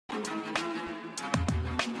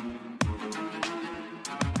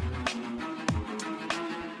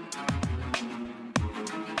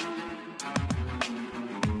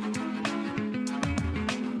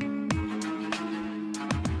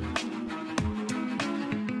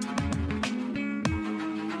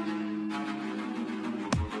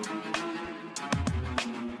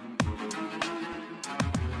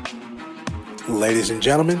Ladies and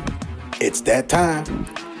gentlemen, it's that time.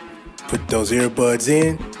 Put those earbuds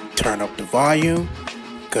in, turn up the volume,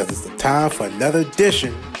 because it's the time for another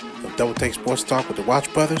edition of Double Take Sports Talk with the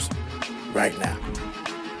Watch Brothers right now.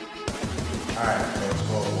 All right, so let's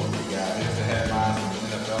go over what we got. Here's the headlines from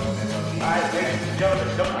the NFL and MLB. All right, ladies and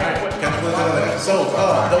gentlemen, don't take what's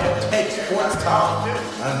Double Take Sports Talk.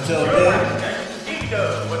 Until then,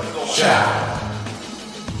 ciao.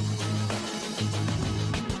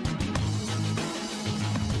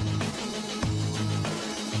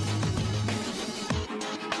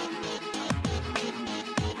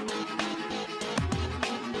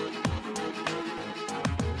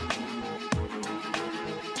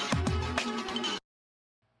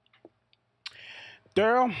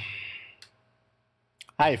 Daryl,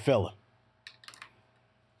 how you feeling?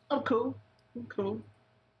 I'm cool.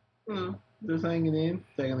 Just hanging in,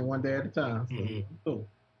 taking it one day at a time. So,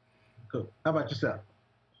 Cool. How about yourself?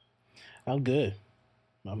 I'm good.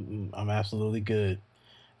 I'm absolutely good.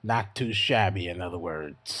 Not too shabby, in other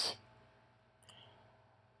words.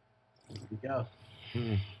 Here we go.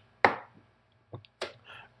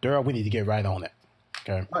 Daryl, we need to get right on it.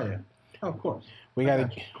 Okay. Oh yeah. Oh, of course. We gotta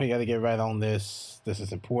get right on this. This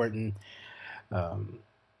is important.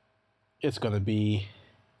 It's gonna be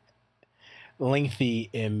lengthy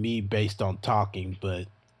in me based on talking, but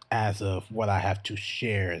as of what I have to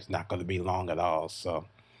share, it's not gonna be long at all. So,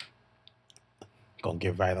 gonna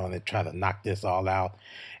get right on it. Try to knock this all out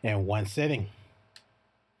in one sitting.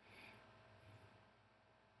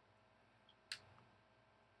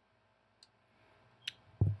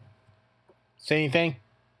 Say anything?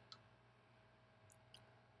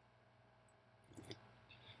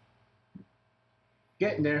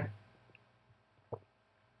 Getting there.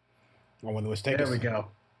 I wonder what's taking. There we go.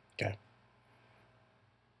 Okay.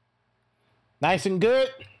 Nice and good.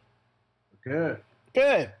 Good.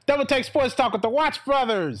 Good. Double Take Sports Talk with the Watch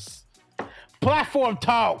Brothers. Platform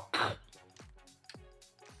talk.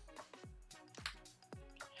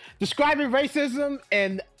 Describing racism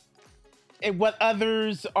and what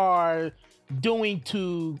others are doing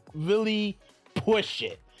to really push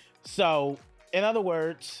it. So, in other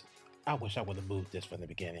words, I wish I would have moved this from the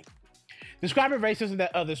beginning. Describing racism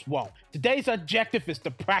that others won't. Today's objective is to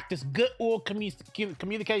practice good oral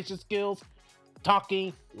communication skills,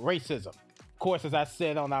 talking racism. Of course, as I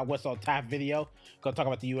said on our What's on Tap video, gonna talk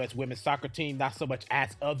about the U.S. women's soccer team, not so much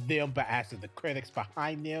as of them, but as of the critics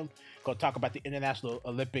behind them. Gonna talk about the International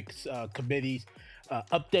Olympics Committee's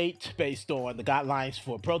update based on the guidelines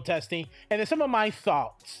for protesting, and then some of my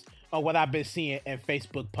thoughts on what I've been seeing in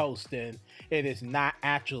Facebook posts, and it is not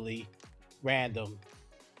actually random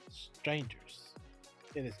strangers.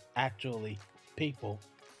 It is actually people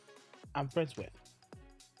I'm friends with.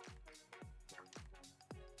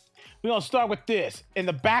 We're going to start with this. In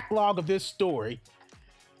the backlog of this story,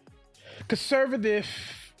 conservative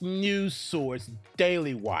news source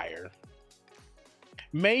Daily Wire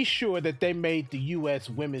made sure that they made the U.S.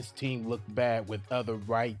 women's team look bad with other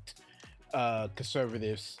right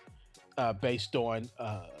conservatives based on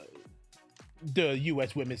the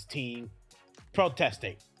U.S. women's team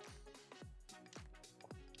protesting.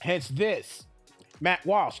 Hence this. Matt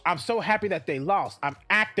Walsh, I'm so happy that they lost. I'm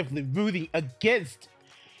actively rooting against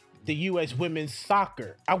the U.S. women's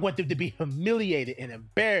soccer. I want them to be humiliated and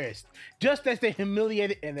embarrassed, just as they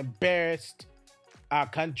humiliated and embarrassed our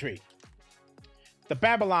country. The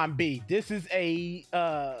Babylon Bee. This is a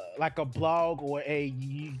like a blog or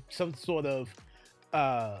some sort of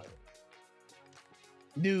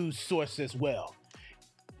news source as well,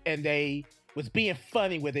 and they was being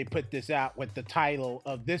funny when they put this out with the title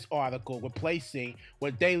of this article replacing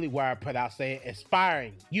what Daily Wire put out saying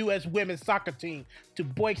inspiring U.S. women's soccer team to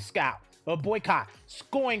boycott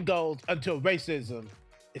scoring goals until racism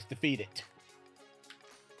is defeated.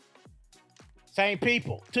 Same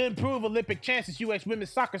people. To improve Olympic chances, U.S.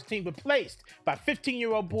 women's soccer team replaced by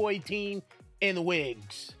 15-year-old boy team in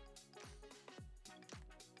wigs.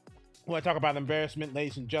 Want to talk about embarrassment,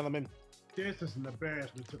 ladies and gentlemen? This is an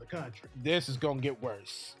embarrassment to the country. This is going to get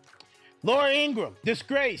worse. Laura Ingraham,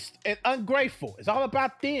 disgraced and ungrateful. It's all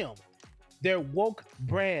about them. Their woke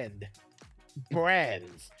brands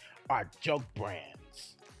are joke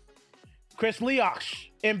brands. Chris Leoch,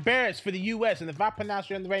 embarrassed for the U.S. And if I pronounce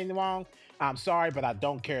your name wrong, I'm sorry, but I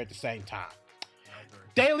don't care at the same time.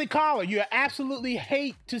 Daily Caller, you absolutely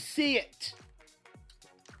hate to see it.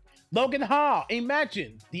 Logan Hall,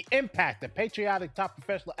 imagine the impact a patriotic top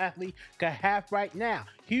professional athlete could have right now.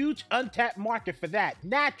 Huge untapped market for that.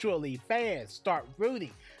 Naturally, fans start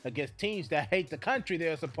rooting against teams that hate the country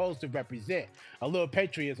they're supposed to represent. A little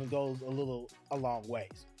patriotism goes a long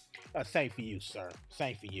ways. Same for you, sir.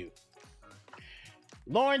 Same for you.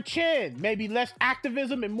 Lauren Chin, maybe less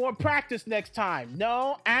activism and more practice next time.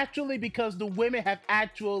 No, actually, because the women have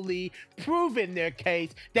actually proven their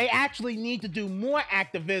case, they actually need to do more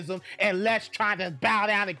activism and less trying to bow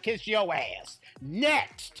down and kiss your ass.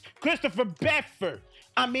 Next, Christopher Bedford.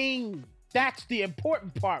 I mean, that's the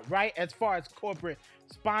important part, right? As far as corporate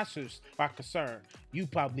sponsors are concerned, you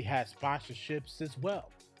probably had sponsorships as well.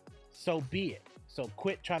 So be it. So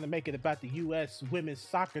quit trying to make it about the U.S. women's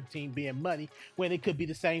soccer team being money when it could be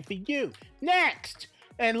the same for you. Next,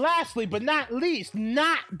 and lastly but not least,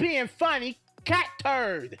 not being funny, Cat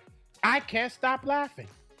Turd. I can't stop laughing.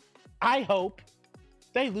 I hope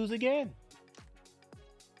they lose again.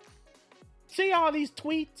 See all these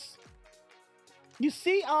tweets? You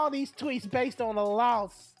see all these tweets based on a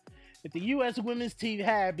loss that the U.S. women's team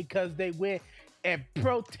had because they went and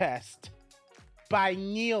protest by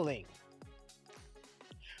kneeling.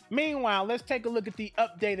 Meanwhile, let's take a look at the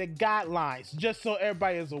updated guidelines, just so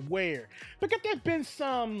everybody is aware. Because there's been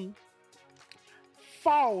some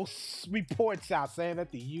false reports out saying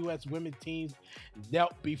that the U.S. women's teams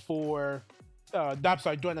knelt before,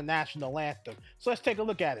 during the national anthem. So let's take a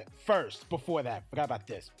look at it. First, before that, forgot about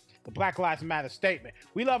this. The Black Lives Matter statement.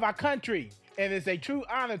 We love our country, and it's a true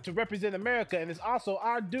honor to represent America, and it's also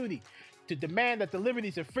our duty to demand that the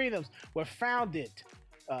liberties and freedoms were founded.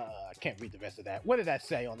 I can't read the rest of that. What did that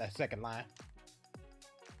say on that second line?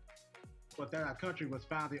 But that our country was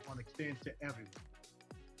founded on extend to everyone.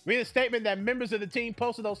 Read a statement that members of the team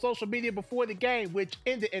posted on social media before the game, which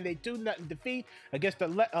ended in a 2-0 defeat against the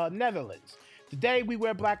Netherlands. Today, we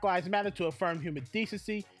wear Black Lives Matter to affirm human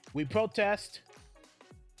decency. We protest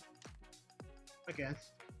against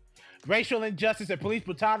racial injustice and police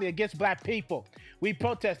brutality against black people. We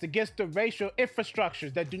protest against the racial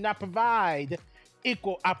infrastructures that do not provide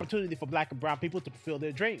equal opportunity for black and brown people to fulfill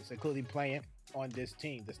their dreams, including playing on this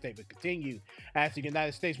team. The statement continued. As the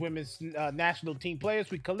United States women's national team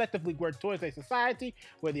players, we collectively work towards a society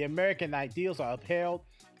where the American ideals are upheld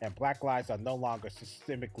and black lives are no longer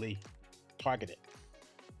systemically targeted.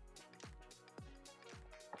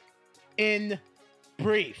 In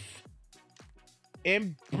brief,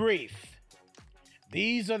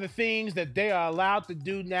 these are the things that they are allowed to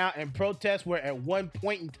do now in protest, where at one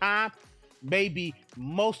point in time, maybe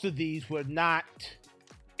most of these were not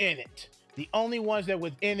in it. The only ones that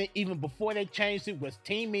was in it, even before they changed it, was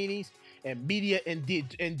team meetings and media and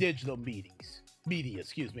digital meetings.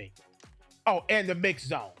 Oh, and the mixed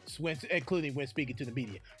zones, including when speaking to the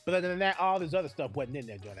media. But other than that, all this other stuff wasn't in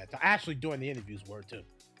there during that time. Actually, during the interviews were too.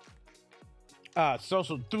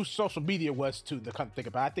 Social media was too, to come think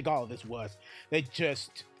about it. I think all of this was. They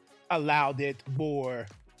just allowed it more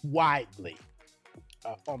widely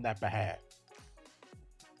on that behalf.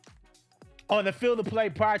 On the field of play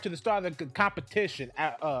prior to the start of the competition,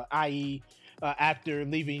 i.e., after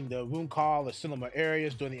leaving the room call or cinema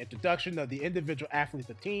areas during the introduction of the individual athletes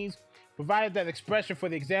or teams, provided that expression for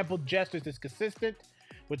the example gestures is consistent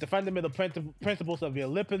with the fundamental principles of the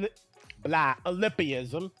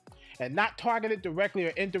Olympianism and not targeted directly or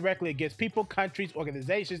indirectly against people, countries,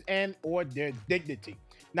 organizations, and or their dignity.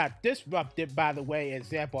 Not disruptive, by the way,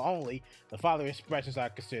 example only. The following expressions are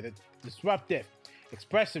considered disruptive.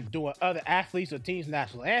 Expressive during other athletes or teams'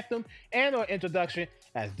 national anthem and or introduction,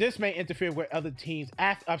 as this may interfere with other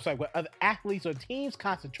with other athletes or teams'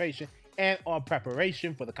 concentration and or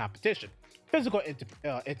preparation for the competition. Physical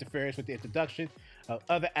interference with the introduction of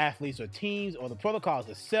other athletes or teams or the protocols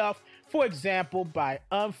itself, for example, by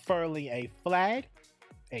unfurling a flag,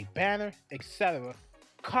 a banner, etc.,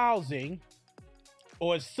 causing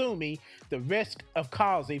or assuming the risk of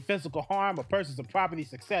causing physical harm or persons or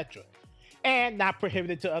properties, etc., and not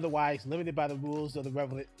prohibited to otherwise limited by the rules of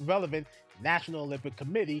the relevant National Olympic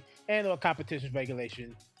Committee and or competition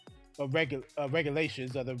regulations of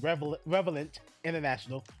the relevant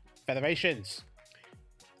international federations.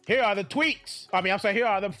 Here are the tweets. Here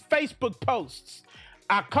are the Facebook posts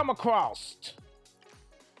I come across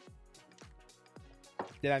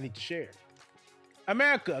that I need to share.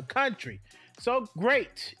 America, a country so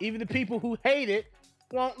great, even the people who hate it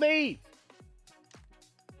won't leave.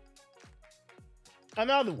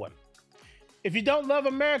 Another one. If you don't love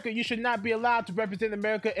America, you should not be allowed to represent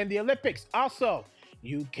America in the Olympics. Also,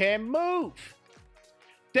 you can move.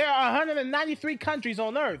 There are 193 countries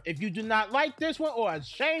on Earth. If you do not like this one or are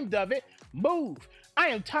ashamed of it, move. I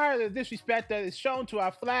am tired of the disrespect that is shown to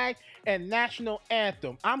our flag and national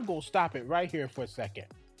anthem. I'm going to stop it right here for a second.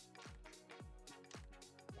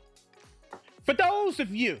 For those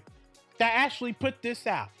of you that actually put this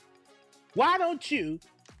out, why don't you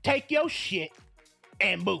take your shit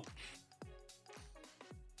and move?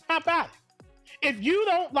 How about it? If you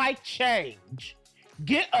don't like change,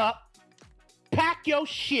 get up, pack your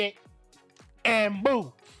shit, and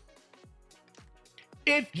move.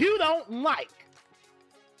 If you don't like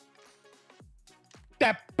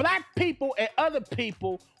that black people and other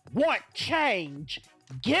people want change,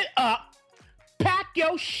 get up, pack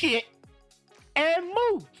your shit, and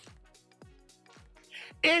move.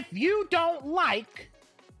 If you don't like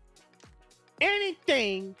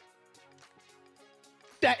anything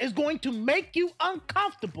that is going to make you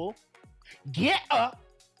uncomfortable, get up,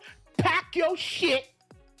 pack your shit,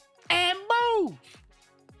 and move.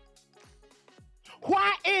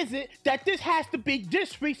 Why is it that this has to be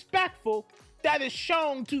disrespectful that is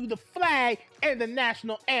shown to the flag and the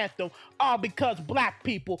national anthem, all because black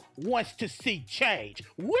people wants to see change?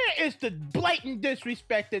 Where is the blatant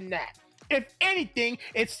disrespect in that? If anything,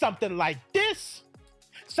 it's something like this,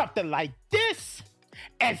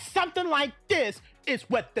 and something like this is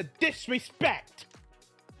what the disrespect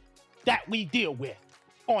that we deal with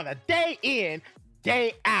on a day in,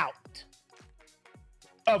 day out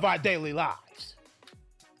of our daily lives.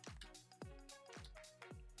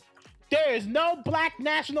 There is no black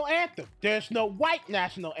national anthem. There's no white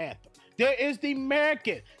national anthem. There is the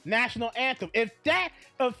American national anthem. If that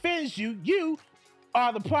offends you, you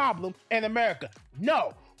are the problem in America.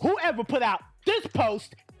 No, whoever put out this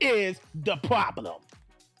post is the problem.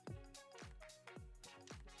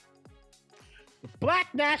 The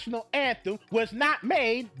black national anthem was not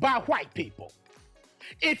made by white people.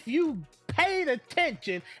 If you paid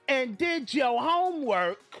attention and did your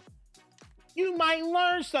homework, you might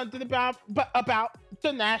learn something about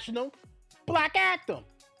the national black anthem.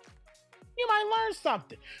 You might learn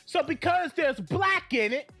something. So because there's black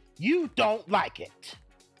in it, you don't like it.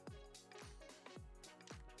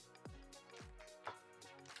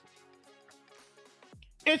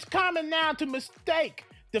 It's common now to mistake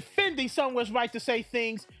defending someone's right to say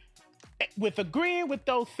things with agreeing with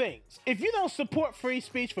those things. If you don't support free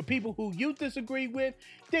speech for people who you disagree with,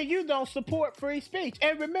 then you don't support free speech.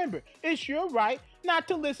 And remember, it's your right not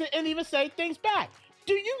to listen and even say things back.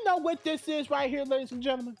 Do you know what this is right here, ladies and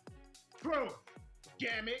gentlemen? Truth.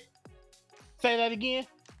 Damn it. Say that again.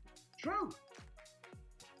 Truth.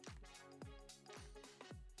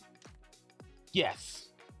 Yes.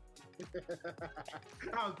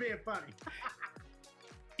 I was being funny.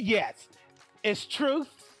 Yes. It's truth,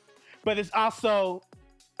 but it's also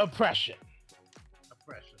oppression.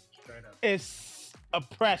 Oppression, straight up. It's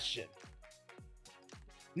oppression.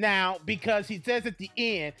 Now, because he says at the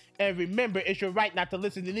end, and remember, it's your right not to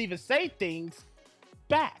listen and even say things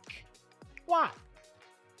back. Why?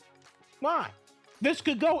 Why? This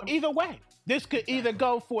could go either way. This could either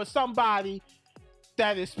go for somebody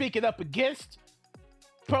that is speaking up against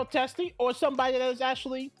protesting or somebody that is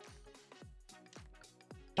actually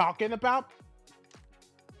talking about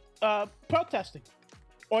protesting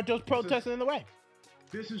or just protesting in the way.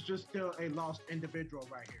 This is just still a lost individual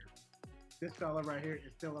right here. This fella right here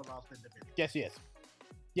is still a lost individual. Yes, yes.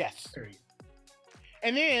 Yes. Period.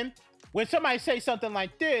 And then when somebody says something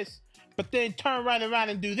like this, but then turn right around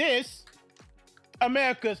and do this,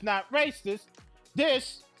 America's not racist,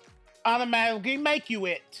 this automatically make you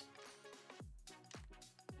it.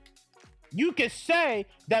 You can say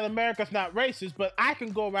that America's not racist, but I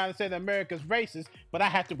can go around and say that America's racist, but I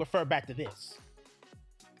have to refer back to this.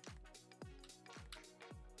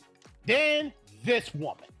 Then this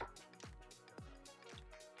woman.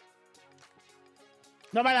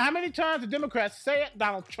 No matter how many times the Democrats say it,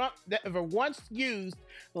 Donald Trump never once used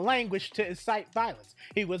language to incite violence.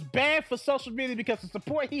 He was banned for social media because the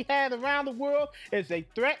support he had around the world is a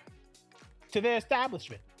threat to their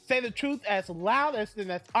establishment. Say the truth as loud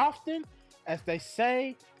and as often as they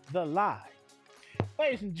say the lie.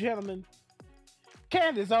 Ladies and gentlemen,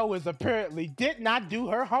 Candace Owens apparently did not do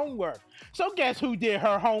her homework. So guess who did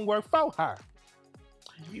her homework for her?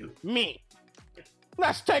 You. Me.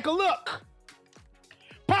 Let's take a look.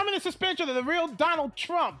 Permanent suspension of the real Donald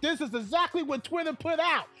Trump. This is exactly what Twitter put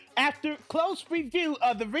out after close review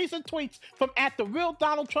of the recent tweets from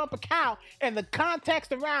 @TheRealDonaldTrump account and the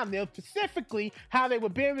context around them, specifically how they were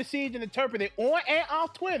being received and interpreted on and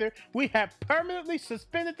off Twitter. We have permanently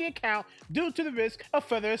suspended the account due to the risk of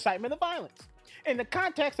further incitement of violence. In the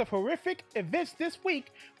context of horrific events this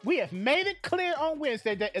week, we have made it clear on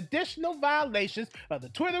Wednesday that additional violations of the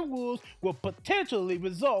Twitter rules will potentially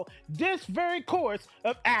result this very course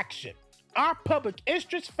of action. Our public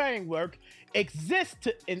interest framework exists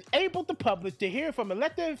to enable the public to hear from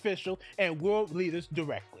elected officials and world leaders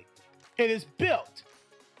directly. It is built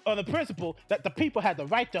on the principle that the people have the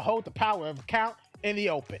right to hold the power of account in the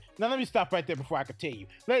open. Now, let me stop right there before I continue.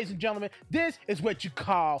 Ladies and gentlemen, this is what you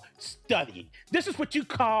call studying. This is what you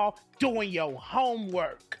call doing your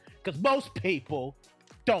homework. Because most people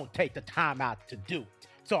don't take the time out to do it.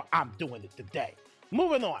 So I'm doing it today.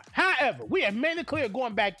 Moving on. However, we have made it clear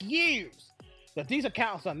going back years that these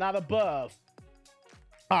accounts are not above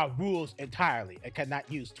our rules entirely and cannot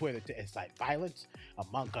use Twitter to incite violence,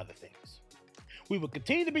 among other things. We will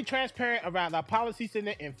continue to be transparent around our policies and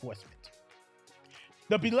their enforcement.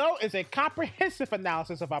 The below is a comprehensive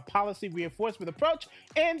analysis of our policy reinforcement approach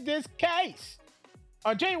in this case.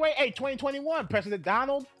 On January 8, 2021, President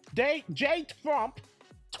Donald J. Trump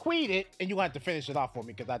tweeted, and you'll have to finish it off for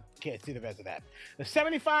me because I can't see the rest of that. The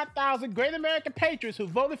 75,000 great American patriots who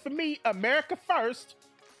voted for me, America first,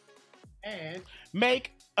 and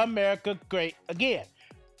make America great again.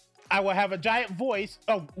 I will have a giant voice,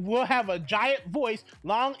 we'll have a giant voice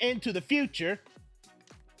long into the future.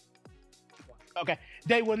 Okay.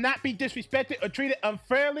 They will not be disrespected or treated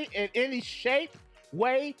unfairly in any shape,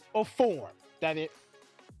 way, or form. That it.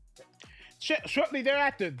 Shortly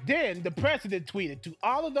thereafter, then the president tweeted, to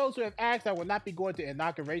all of those who have asked, I will not be going to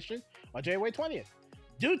inauguration on January 20th.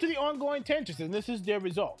 Due to the ongoing tensions, and this is the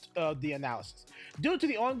result of the analysis, due to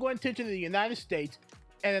the ongoing tension in the United States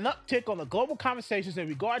and an uptick on the global conversations in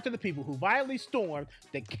regard to the people who violently stormed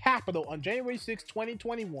the Capitol on January 6,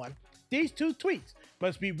 2021, these two tweets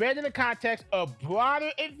must be read in the context of broader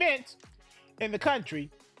events in the country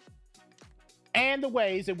and the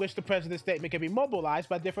ways in which the president's statement can be mobilized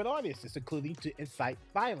by different audiences, including to incite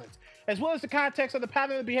violence, as well as the context of the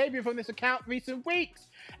pattern of behavior from this account recent weeks.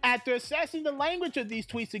 After assessing the language of these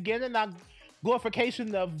tweets again and our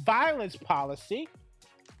glorification of violence policy,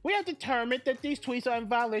 we have determined that these tweets are in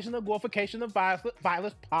violation of glorification of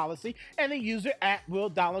violence policy, and the user @Real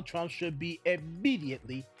Donald Trump should be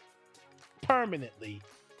immediately, permanently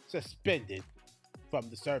suspended from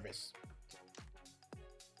the service.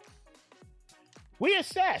 We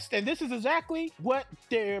assessed, and this is exactly what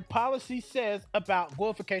their policy says about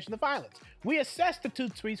glorification of violence. We assessed the two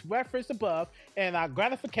tweets referenced above and our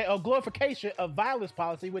glorification of violence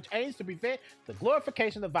policy, which aims to prevent the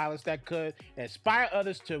glorification of violence that could inspire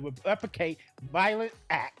others to replicate violent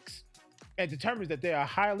acts, and determines that they are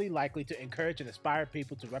highly likely to encourage and inspire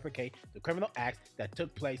people to replicate the criminal acts that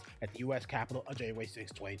took place at the U.S. Capitol on January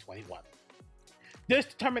 6, 2021. This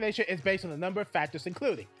determination is based on a number of factors,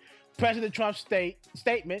 including President Trump's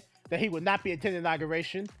statement that he would not be attending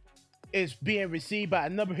inauguration is being received by a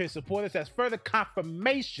number of his supporters as further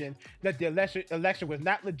confirmation that the election was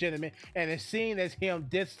not legitimate, and is seen as him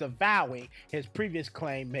disavowing his previous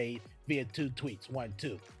claim made via two tweets,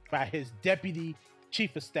 1-2, by his Deputy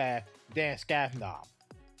Chief of Staff, Dan Scavino,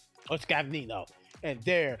 and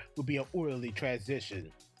there will be an orderly transition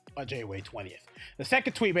on January 20th. The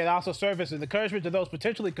second tweet may also serve as an encouragement to those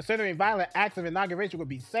potentially considering violent acts of inauguration would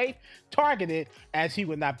be safe, targeted, as he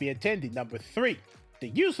would not be attending. Number 3, the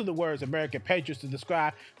use of the words American patriots to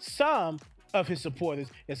describe some of his supporters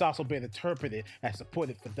is also being interpreted as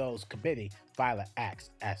supported for those committing violent acts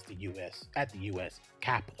at the U.S.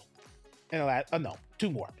 Capitol. And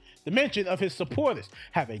 2 more. The mention of his supporters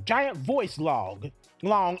have a giant voice long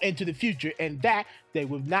into the future, and that they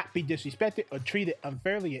will not be disrespected or treated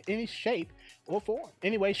unfairly in any shape or form.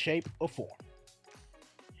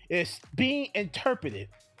 It's being interpreted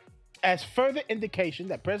as further indication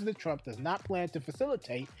that President Trump does not plan to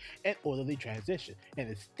facilitate an orderly transition, and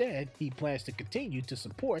instead he plans to continue to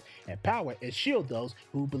support, empower, and shield those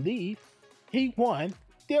who believe he won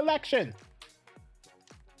the election.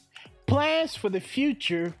 Plans for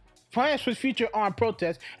future armed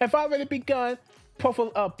protests have already begun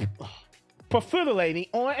proliferating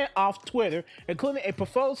on and off Twitter, including a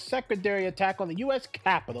proposed secondary attack on the U.S.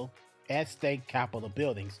 Capitol and state Capitol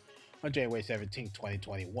buildings on January 17,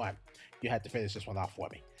 2021. You have to finish this one off for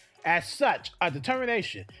me. As such, our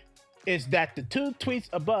determination is that the two tweets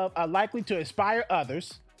above are likely to inspire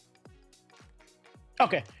others,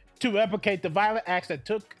 to replicate the violent acts that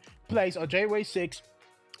took place on January 6,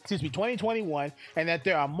 2021, and that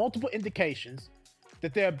there are multiple indications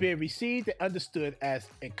that they are being received and understood as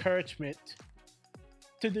encouragement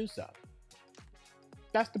to do so.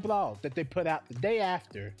 That's the blog that they put out the day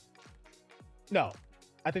after. No,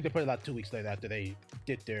 I think they put it out 2 weeks later after they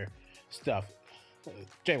did their stuff.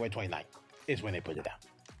 January 29th is when they put it out.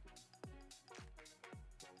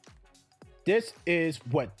 This is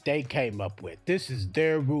what they came up with. This is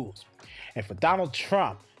their rules. And for Donald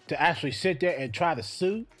Trump to actually sit there and try to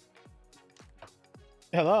sue,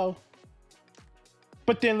 hello.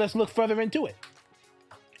 But then let's look further into it.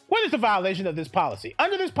 What is the violation of this policy?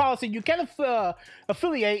 Under this policy, you can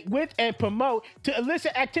affiliate with and promote to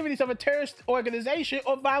illicit activities of a terrorist organization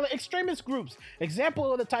or violent extremist groups.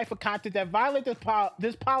 Example of the type of content that violates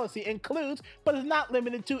this policy includes, but is not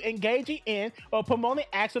limited to, engaging in or promoting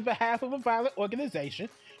acts on behalf of a violent organization,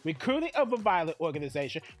 recruiting of a violent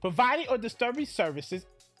organization, providing or disturbing services,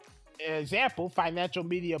 example, financial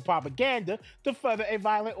media propaganda, to further a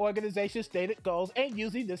violent organization's stated goals, and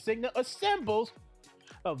using the signal or symbols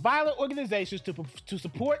of violent organizations to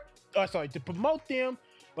support, to promote them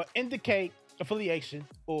or indicate affiliation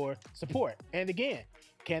or support. And again,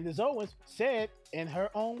 Candace Owens said in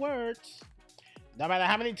her own words, no matter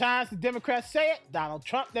how many times the Democrats say it, Donald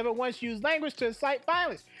Trump never once used language to incite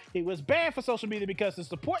violence. He was banned for social media because the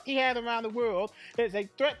support he had around the world is a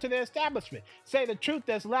threat to the establishment. Say the truth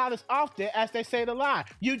as loud as often as they say the lie.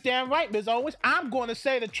 You damn right, Ms. Owens. I'm going to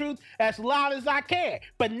say the truth as loud as I can,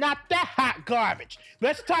 but not that hot garbage.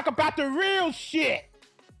 Let's talk about the real shit.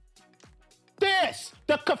 This,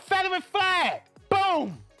 the Confederate flag.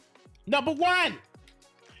 Boom. Number 1.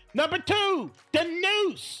 Number 2, the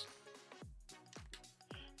noose.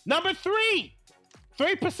 Number 3,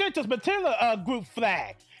 3%'s Matilda group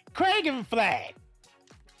flag. Cragen flag.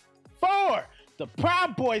 4, the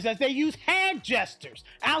Proud Boys as they use hand gestures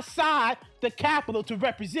outside the Capitol to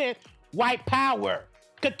represent white power.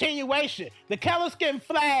 Continuation, the Kelliskin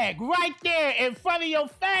flag right there in front of your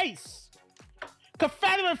face.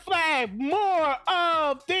 Confederate flag, more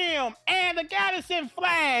of them, and the Gadsden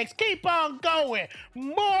flags. Keep on going.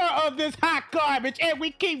 More of this hot garbage, and we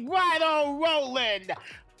keep right on rolling.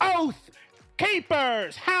 Oath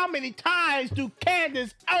Keepers, how many times do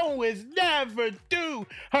Candace Owens never do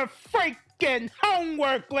her freaking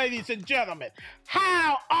homework, ladies and gentlemen?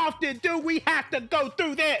 How often do we have to go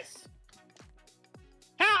through this?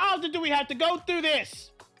 How often do we have to go through this?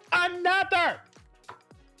 Another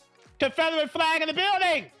Confederate flag in the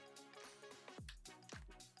building.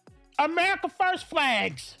 America First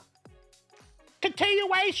flags.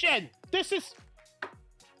 Continuation. This is...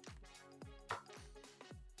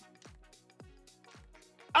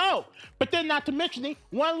 Oh, but then not to mention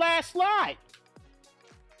one last slide.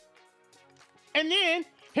 And then,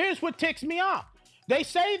 here's what ticks me off. They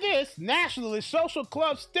say this, nationalist social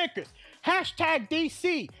club stickers. Hashtag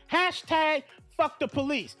DC. Hashtag fuck the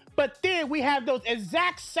police. But then we have those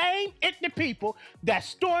exact same ignorant people that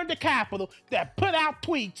stormed the Capitol that put out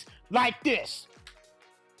tweets like this.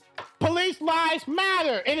 Police lives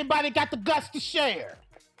matter. Anybody got the guts to share?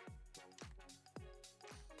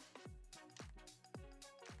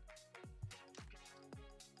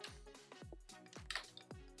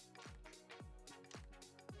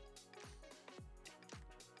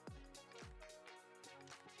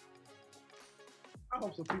 I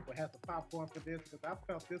hope some people had some popcorn for this because I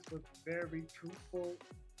felt this was very truthful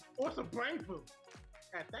or some brain food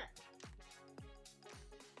at that.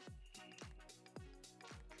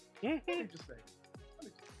 Let me just say,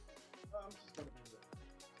 I'm just going to be real.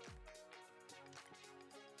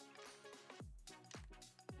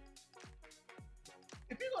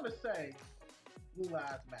 If you're going to say blue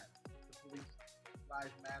lives matter, the police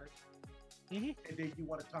lives matter, and then you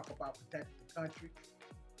want to talk about protecting the country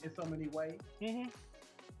in so many ways,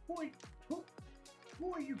 who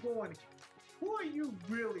are you going against? Who are you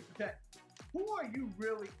really protecting? Are you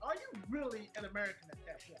really an American at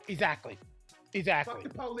that point? Exactly. Fuck the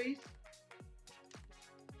police,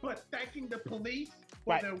 but thanking the police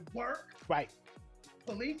for their work. Right.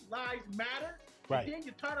 Police lives matter. Right. And then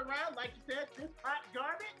you turn around, like you said, this hot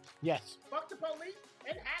garbage. Yes. Fuck the police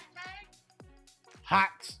and hashtag.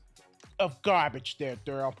 Hot of garbage there,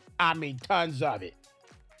 girl. I mean, tons of it.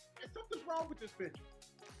 And something's wrong with this picture.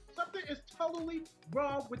 Something is totally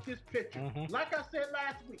wrong with this picture. Like I said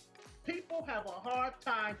last week, people have a hard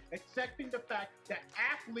time accepting the fact that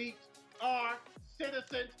athletes are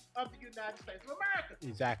citizens of the United States of America.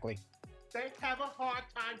 Exactly. They have a hard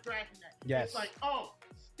time grasping that. Yes. It's like, oh,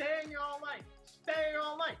 stay in your own lane. Stay in your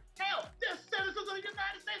own lane. Hell, they're citizens of the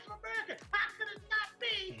United States of America. How could it not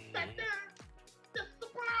be that this is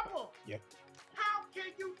a problem? Yep. How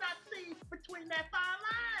can you not see between that fine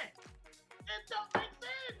line? It don't make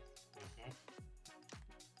sense.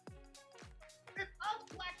 If us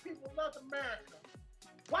black people love America,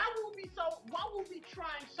 why would we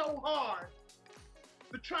trying so hard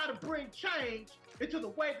to try to bring change into the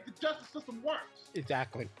way that the justice system works?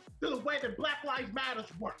 Exactly. To the way that Black Lives Matter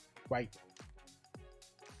work. Right.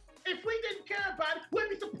 If we didn't care about it, we'd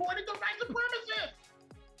be supporting the white supremacists.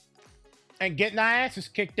 And getting our asses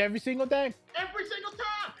kicked every single day. Every single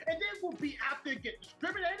time. And then we'll be out there getting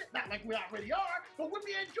discriminated, not like we already are, but we'll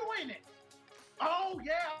be enjoying it. Oh,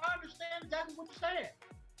 yeah, I understand exactly what you're saying.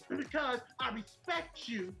 because I respect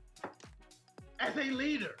you as a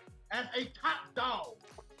leader, as a top dog.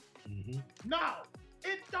 Mm-hmm. No,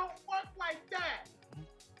 it don't work like that.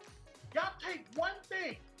 Y'all take one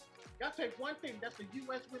thing. That's the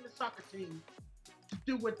U.S. women's soccer team to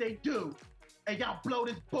do what they do, and y'all blow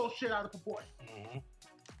this bullshit out of proportion. Mm-hmm.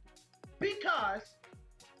 Because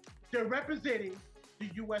they're representing the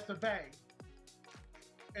U.S. of A.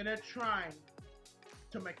 And they're trying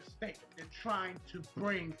to make a statement. They're trying to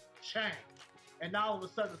bring change. And now all of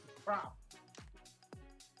a sudden it's a problem.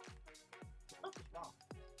 Something's wrong.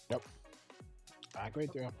 Yep. I agree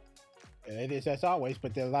with you. It is as always,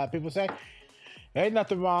 but there are a lot of people say, there ain't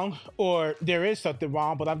nothing wrong, or there is something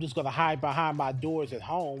wrong, but I'm just going to hide behind my doors at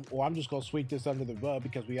home, or I'm just going to sweep this under the rug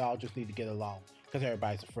because we all just need to get along because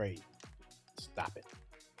everybody's afraid. Stop it.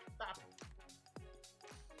 Stop it.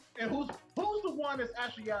 And who's the one that's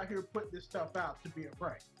actually out here putting this stuff out to be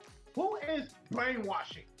afraid? Who is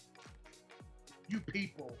brainwashing you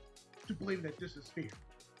people to believe that this is fear?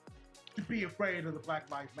 To be afraid of the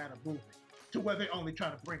Black Lives Matter movement? To where they're only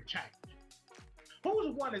trying to bring change? Who's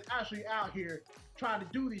the one that's actually out here trying to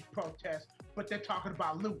do these protests, but they're talking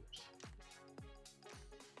about looters?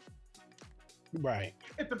 Right.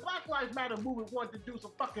 If the Black Lives Matter movement wanted to do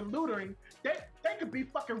some fucking lootering, they could be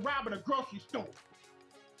fucking robbing a grocery store.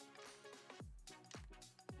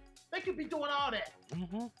 They could be doing all that.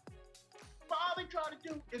 Mm-hmm. But all they try to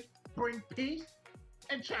do is bring peace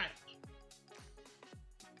and change.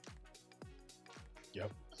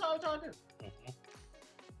 Yep. That's all they're trying to do. Mm-hmm.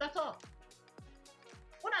 That's all.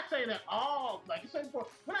 We're not saying that all, like you said before,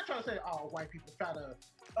 we're not trying to say all white people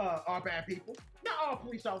are bad people. Not all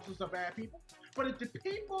police officers are bad people. But if the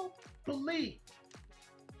people believe,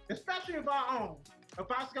 especially of our own, of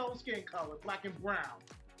our skin color, black and brown,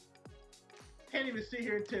 can't even sit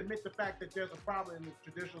here to admit the fact that there's a problem in the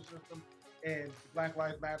judicial system and the Black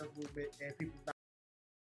Lives Matter movement and people not.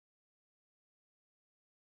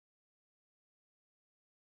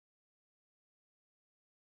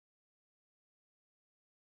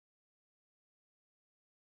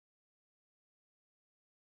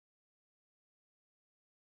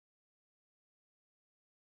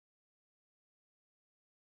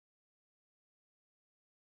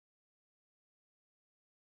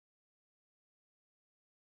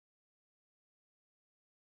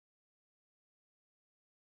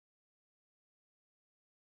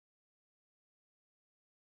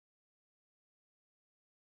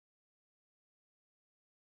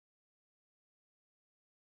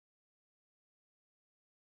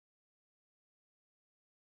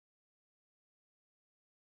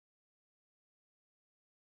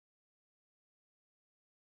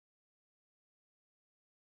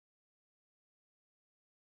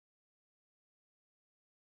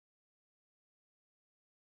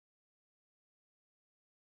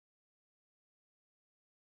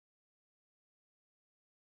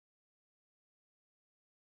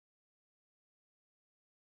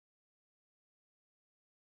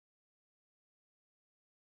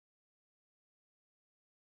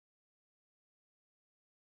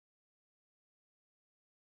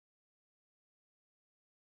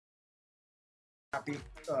 Be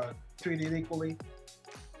treated equally.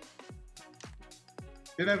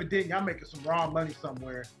 Then evidently y'all making some raw money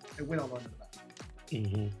somewhere and we don't learn about it.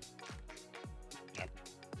 Mm-hmm. Yep.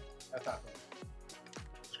 That's how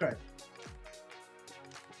it's crazy.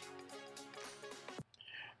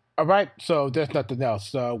 All right, so there's nothing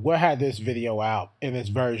else. We'll have this video out in its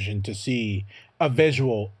version to see a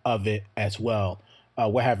visual of it as well.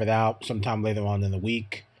 We'll have it out sometime later on in the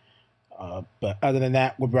week. But other than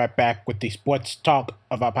that, we'll be right back with the sports talk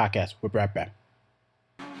of our podcast. We'll be right back.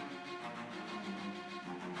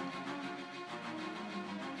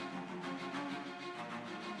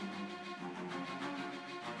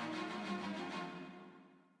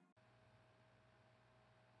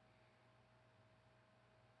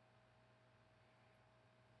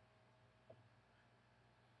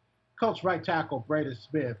 Coach right tackle Braden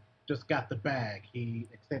Smith just got the bag. He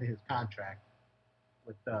extended his contract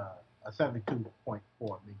with a $72.4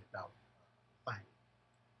 million fine.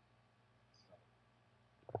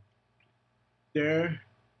 So they're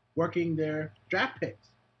working their draft picks,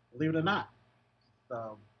 believe it or not.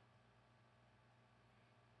 So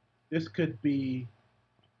this could be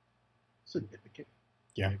significant.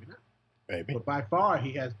 Yeah, maybe not. Maybe. But by far,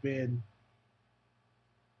 he has been,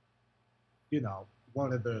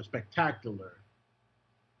 one of the spectacular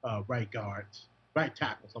right tackles. Right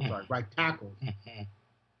tackles. Mm-hmm.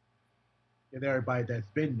 And everybody that's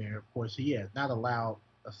been there, of course, he has not allowed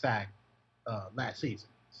a sack last season.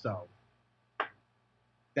 So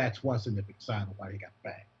that's one significant sign of why he got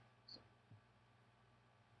back. So.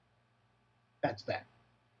 That's that.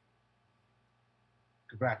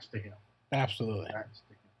 Congrats to him. Absolutely. Congrats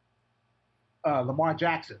to him. Lamar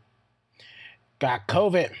Jackson Got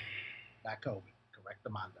COVID. got COVID. Correct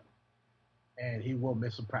Amando. And he will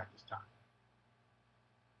miss some practice time.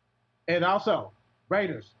 And also,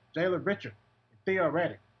 Raiders, Jalen Richard, and Theo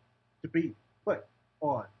Reddick to be put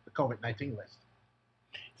on the COVID-19 list.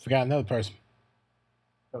 Forgot another person.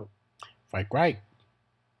 Who? Frank Reich.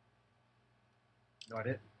 No, I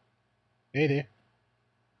didn't. Hey there.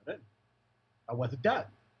 I didn't. I wasn't done.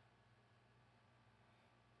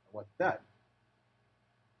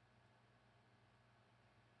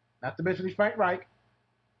 Not to mention he's Frank Reich.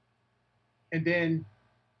 And then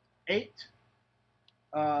 8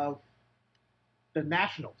 of the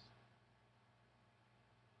Nationals.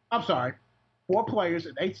 I'm sorry. 4 players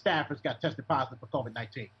and 8 staffers got tested positive for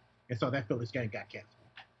COVID-19. And so that Phillies game got canceled.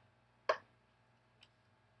 I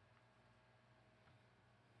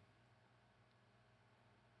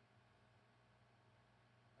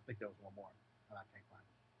think there was one more, and I can't find it.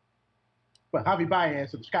 But Javi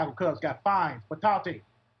Baez of the Chicago Cubs got fines for taunting,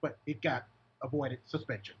 but he got avoided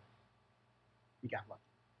suspension. He got lucky.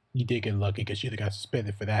 You did get lucky because you'd have got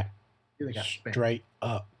suspended for that. He got suspended. Straight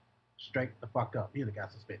up. Straight the fuck up. He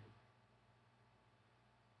got suspended.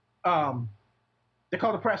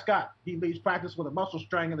 Dakota Prescott, he leaves practice with a muscle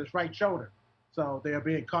strain in his right shoulder. So they are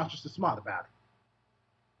being cautious and smart about it.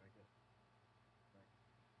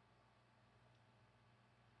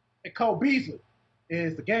 And Cole Beasley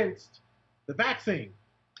is against the vaccine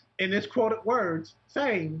in his quoted words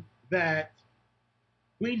saying that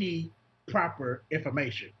we need proper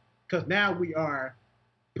information because now we are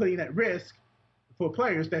putting at risk for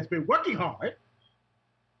players that's been working hard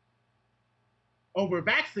over a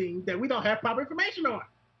vaccine that we don't have proper information on.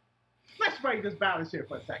 Let's weigh this balance here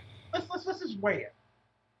for a second. Let's just weigh it.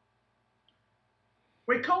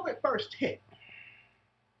 When COVID first hit,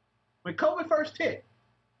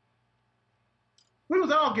 we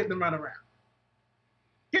was all getting to run around.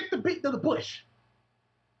 Get the beat to the bush.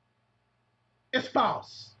 It's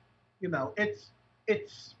false. You know, it's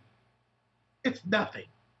nothing.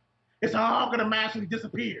 It's all gonna magically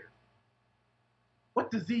disappear. What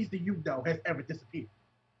disease do you know has ever disappeared?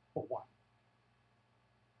 For one.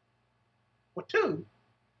 For two,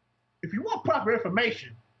 if you want proper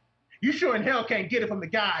information, you sure in hell can't get it from the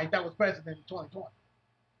guy that was president in 2020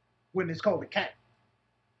 when this COVID came.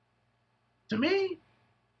 To me,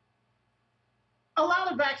 a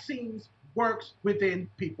lot of vaccines works within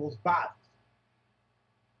people's bodies.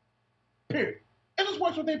 Period. It just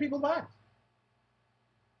works within people's bodies.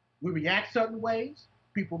 We react certain ways.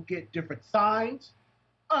 People get different signs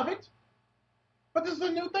of it. But this is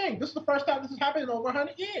a new thing. This is the first time this has happened in over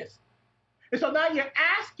 100 years. And so now you're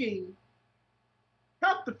asking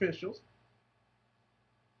health officials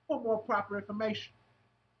for more proper information.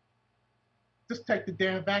 Just take the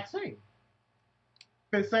damn vaccine.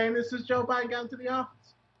 Been saying this since Joe Biden got into the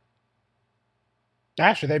office.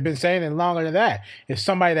 Actually, they've been saying it longer than that. It's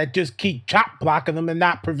somebody that just keep chop blocking them and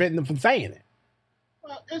not preventing them from saying it.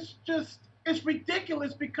 Well, it's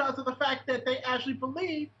ridiculous because of the fact that they actually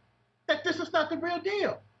believe that this is not the real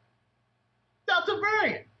deal. Delta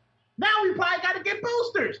variant. Now we probably got to get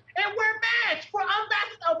boosters and wear masks for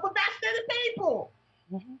vaccinated people.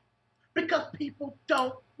 Mm-hmm. Because people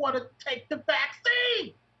don't want to take the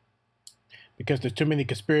vaccine. Because there's too many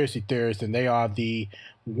conspiracy theorists and they are the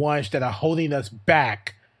ones that are holding us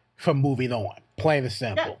back from moving on. Plain and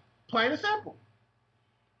simple. Yeah, plain and simple.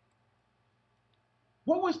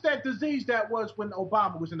 What was that disease that was when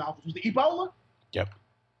Obama was in office? Was it Ebola? Yep.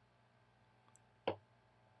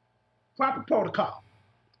 Proper protocol.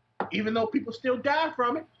 Even though people still die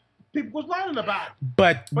from it, people was learning about it.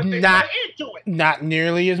 But they not put it into it. Not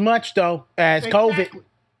nearly as much though as COVID.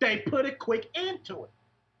 They put it quick into it.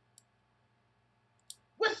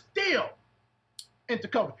 We're still into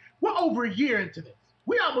COVID. We're over a year into this.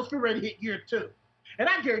 We almost feel ready to hit year 2. And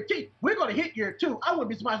I guarantee we're going to hit year 2. I wouldn't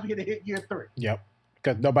be surprised if we hit year 3. Yep.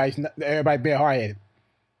 Because everybody being hard-headed.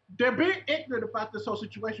 They're being ignorant about this whole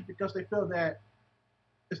situation because they feel that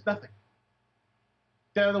it's nothing.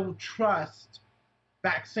 They don't trust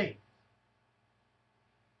vaccines.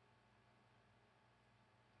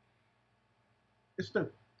 It's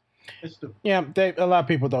stupid. It's stupid. Yeah, a lot of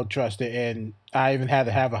people don't trust it, and I even had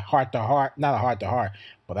to have a heart-to-heart, not a heart-to-heart,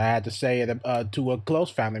 but I had to say it to a close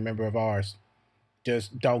family member of ours.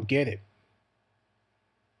 Just don't get it.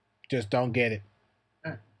 Just don't get it.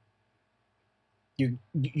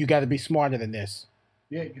 You got to be smarter than this.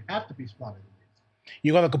 Yeah, you have to be smarter than this.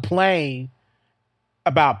 You're going to complain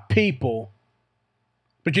about people,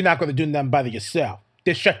 but you're not going to do nothing by yourself.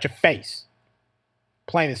 Just shut your face.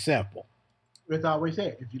 Plain and simple. As I always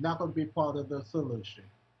say, if you're not going to be part of the solution,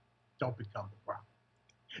 don't become the problem.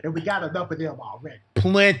 And we got enough of them already.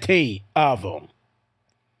 Plenty of them.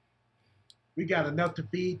 We got enough to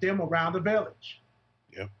feed them around the village.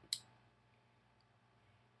 Yep.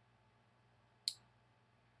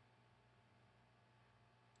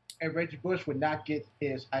 And Reggie Bush would not get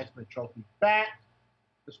his Heisman Trophy back,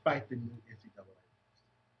 despite the new NCAA.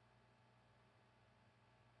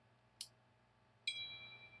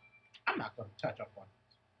 I'm not going to touch up on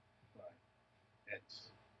this, but it's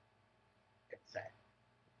sad.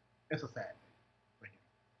 It's a sad thing for him.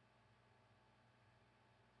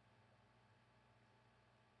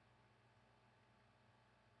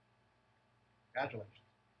 Congratulations.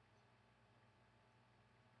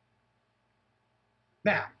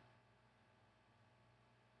 Now,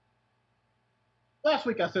 last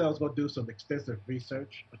week I said I was going to do some extensive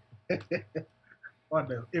research on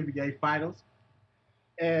the NBA Finals,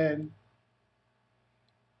 and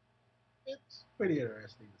it's pretty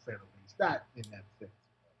interesting to say the least. Not in that sense.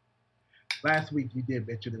 Last week you did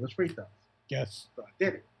mention it was free throws. Yes. So I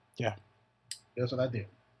did it. Yeah. Here's what I did.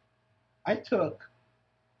 I took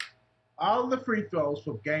all the free throws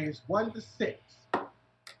from games 1 to 6.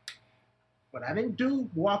 But I didn't do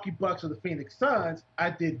Milwaukee Bucks or the Phoenix Suns.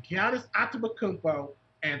 I did Giannis Antetokounmpo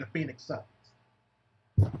and the Phoenix Suns.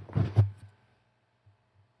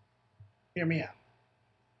 Hear me out.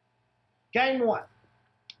 Game 1.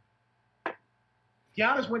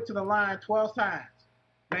 Giannis went to the line 12 times,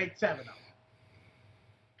 made 7 of them.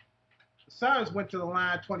 The Suns went to the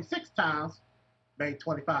line 26 times, made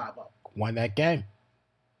 25 of them. Won that game.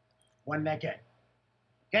 Won that game.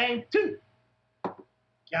 Game 2.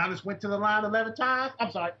 Giannis went to the line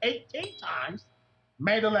 18 times,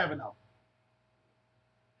 made 11 of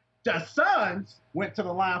them. The Suns went to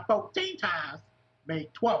the line 14 times,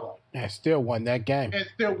 made 12 of them. And still won that game. And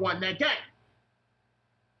still won that game.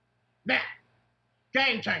 Now,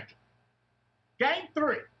 game changer. Game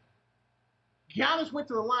 3. Giannis went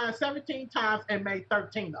to the line 17 times and made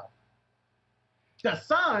 13 of them. The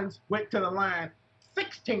Suns went to the line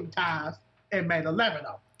 16 times and made 11 of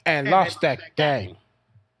them. And lost that game.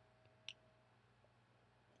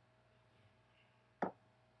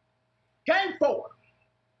 Game 4.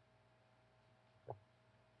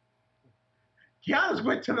 Giannis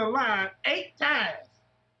went to the line 8 times,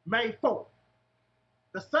 made 4.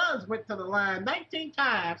 The Suns went to the line 19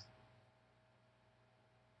 times,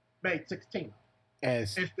 made 16. And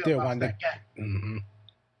still won that game. Mm-hmm.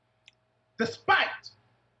 Despite,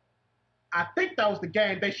 I think that was the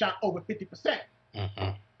game they shot over 50%.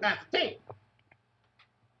 Mm-hmm. That's the team.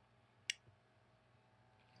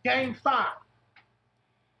 Game 5.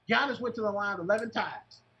 Giannis went to the line 11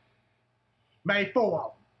 times, made 4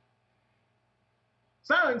 of them.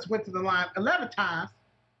 Suns went to the line 11 times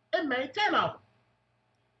and made 10 of them,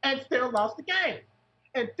 and still lost the game.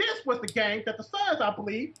 And this was the game that the Suns, I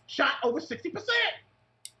believe, shot over 60%.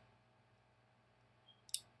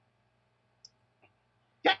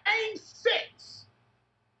 Game 6.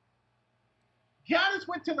 Giannis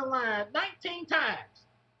went to the line 19 times,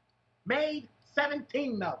 made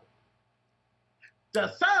 17 of them.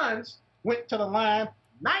 The Suns went to the line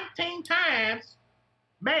 19 times,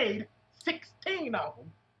 made 16 of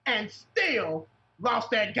them, and still lost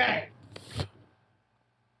that game.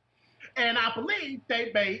 And I believe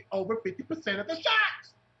they made over 50% of the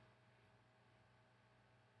shots.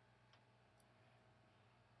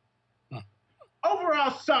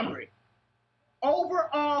 Overall summary.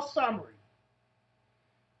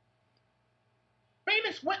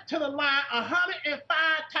 Phoenix went to the line 105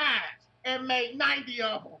 times and made 90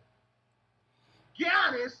 of them.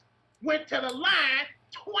 Giannis went to the line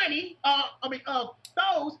of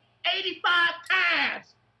those 85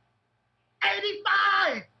 times.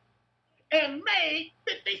 85! And made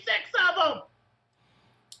 56 of them.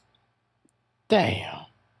 Damn.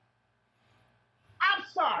 I'm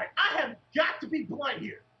sorry. I have got to be blunt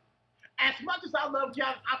here. As much as I love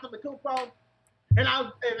Giannis Antetokounmpo, and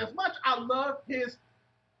as much I love his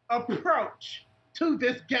approach to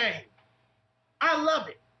this game, I love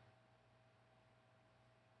it.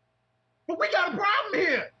 But we got a problem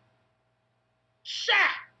here.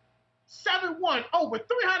 Shaq, 7'1", over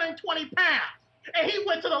 320 pounds. And he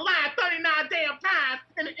went to the line 39 damn times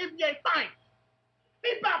in the NBA Finals.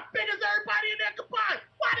 He about big as everybody in there combined.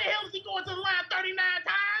 Why the hell is he going to the line 39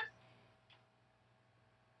 times?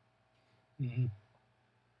 Mm-hmm.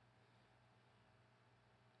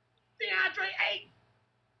 DeAndre Ayton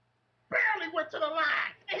barely went to the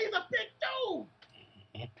line, and he's a big dude.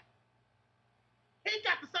 Mm-hmm. He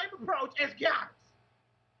got the same approach as Giannis.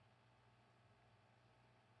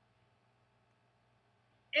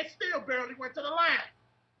 And still still barely went to the line.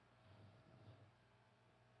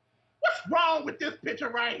 What's wrong with this picture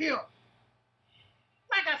right here?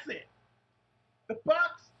 Like I said, the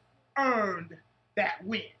Bucks earned that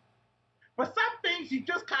win. For some things, you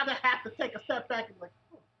just kind of have to take a step back and like,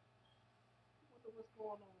 I wonder what's going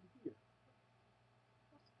on here.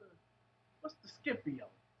 What's the Skippy on?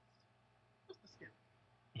 What's the Skippy?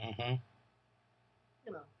 Mm-hmm.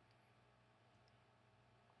 You know.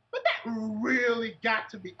 But that really got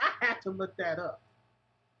to be. I had to look that up.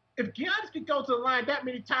 If Giannis could go to the line that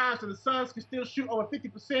many times and the Suns could still shoot over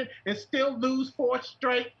 50% and still lose 4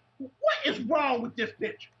 straight, what is wrong with this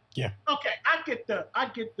picture? Yeah. Okay, I get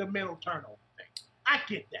the mental turnover thing. I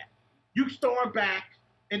get that. You storm back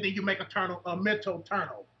and then you make a mental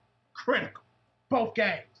turnover. Critical. Both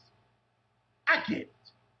games. I get it.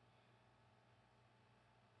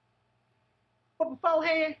 But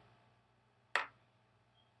beforehand,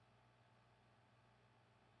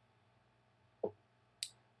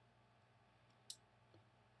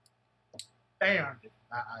 they earned it.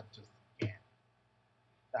 I just can't.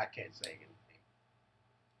 I can't say anything.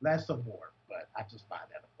 Less or more, but I just find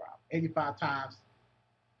that a problem. 85 times.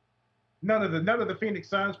 None of the Phoenix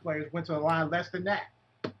Suns players went to the line less than that.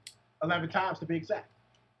 11 times to be exact.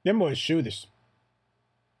 Them boys shooters.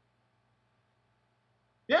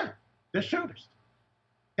 Yeah, they're shooters.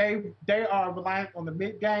 They are reliant on the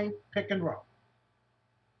mid-game pick and roll.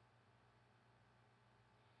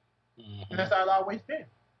 Mm-hmm. And that's how it's always been.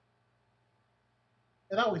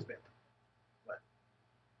 It's always been. But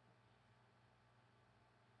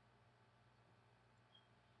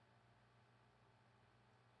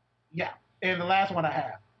yeah, and the last one I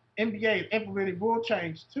have. NBA is implementing rule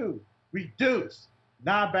change to reduce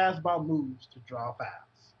non-basketball moves to draw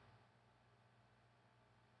fouls.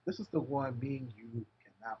 This is the one me and you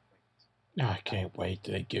cannot wait. I can't wait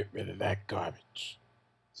till they get rid of that garbage.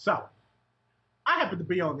 So, I happen to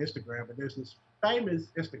be on Instagram, and there's this famous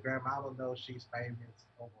Instagram. I don't know if she's famous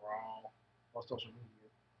overall on social media,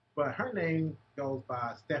 but her name goes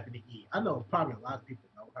by Stephanie E. I know probably a lot of people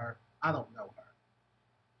know her. I don't know her.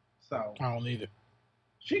 So I don't either.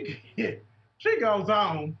 she goes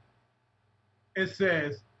on and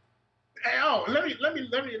says, hey, "Oh, let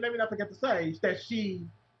me not forget to say that she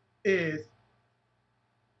is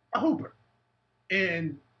a hooper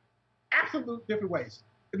in absolute different ways,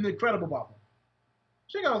 an incredible ball player."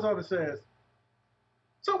 She goes on and says,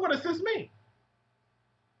 "So what does this mean?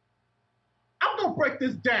 I'm gonna break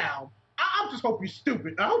this down. I just hope you're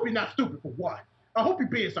stupid. I hope you're not stupid for one. I hope you're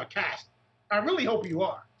being sarcastic. I really hope you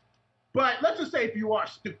are. But let's just say if you are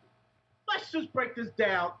stupid, let's just break this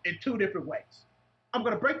down in 2 different ways. I'm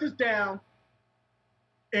gonna break this down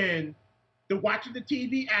in the watching the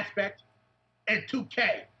TV aspect and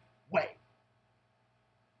 2K way.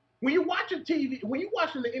 When you're watching TV, when you're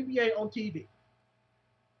watching the NBA on TV,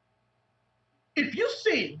 if you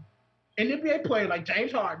see an NBA player like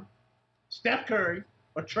James Harden, Steph Curry,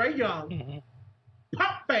 or Trae Young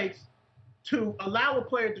pump fakes to allow a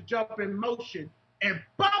player to jump in motion and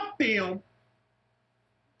bump them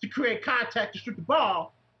to create contact to shoot the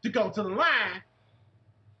ball to go to the line,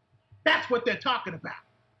 that's what they're talking about.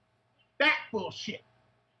 That bullshit.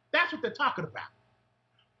 That's what they're talking about.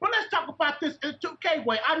 But let's talk about this in a 2K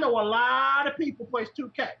way. I know a lot of people plays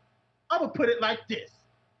 2K. I'm going to put it like this.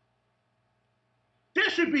 There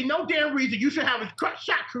should be no damn reason you should have a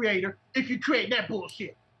shot creator if you create that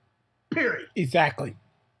bullshit. Period. Exactly.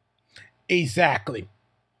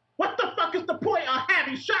 What the fuck is the point of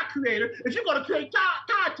having shot creator if you're going to create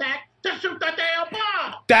contact to shoot that damn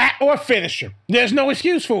ball? That or finisher. There's no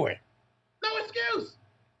excuse for it. No excuse.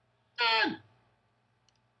 None.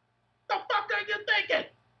 The fuck are you thinking?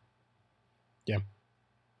 Yeah.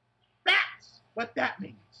 That's what that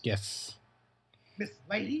means. Yes. Miss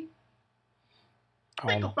Lady.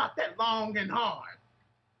 Think about that long and hard.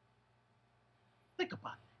 Think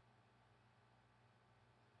about it.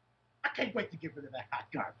 I can't wait to get rid of that hot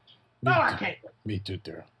garbage. No, I can't wait. Me too,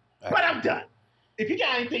 Daryl. But I'm done. If you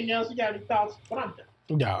got anything else, you got any thoughts, but I'm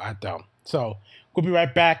done. No, I don't. So we'll be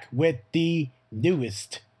right back with the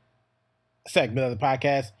newest segment of the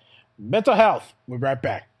podcast, Mental Health. We'll be right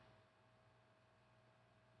back.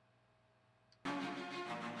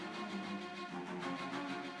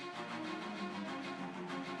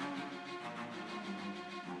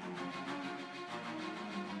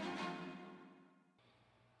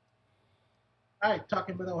 All right,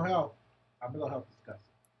 talking mental health. Our mental health discussion.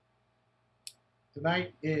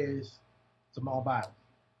 Tonight is Simone Biles.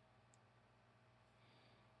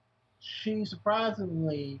 She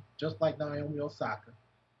surprisingly, just like Naomi Osaka,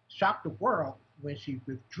 shocked the world when she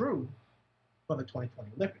withdrew from the 2020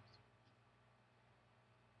 Olympics.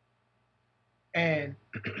 And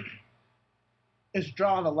it's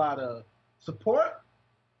drawn a lot of support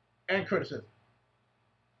and criticism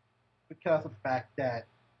because of the fact that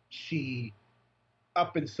she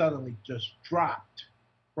up and suddenly just dropped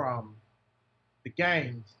from the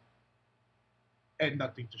games and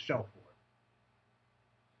nothing to show for it.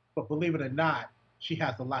 But believe it or not, she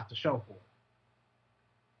has a lot to show for it.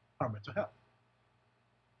 Her mental health.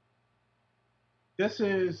 This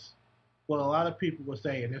is what a lot of people would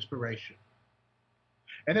say an inspiration.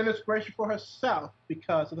 And an inspiration for herself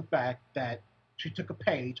because of the fact that she took a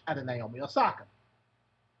page out of Naomi Osaka.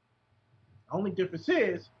 The only difference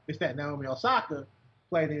is that Naomi Osaka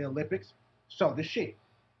played in the Olympics, so did she.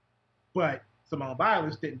 But Simone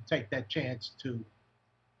Biles didn't take that chance to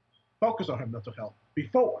focus on her mental health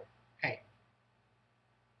beforehand.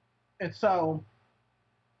 And so,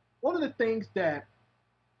 one of the things that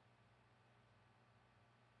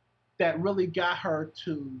really got her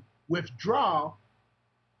to withdraw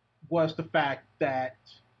was the fact that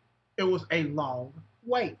it was a long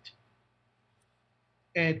wait.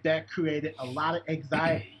 And that created a lot of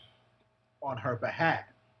anxiety on her behalf.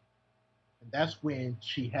 And that's when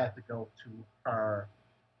she had to go to her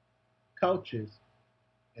coaches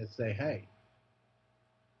and say, hey,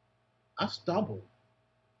 I stumbled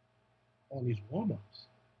on these warm-ups.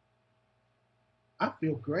 I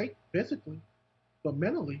feel great physically, but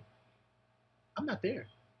mentally, I'm not there.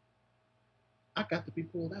 I got to be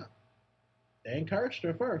pulled out. They encouraged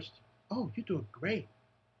her first. Oh, you're doing great.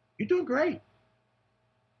 You're doing great.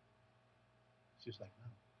 She's like,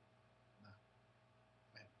 no,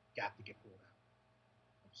 I have got to get pulled out.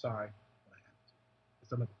 I'm sorry, but I have to.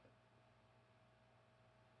 It's another thing.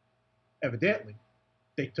 Evidently,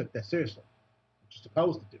 they took that seriously, which you're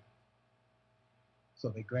supposed to do. So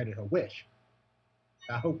they granted her wish.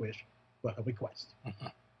 Not her wish, but her request.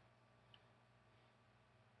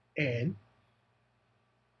 And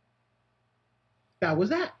that was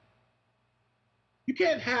that. You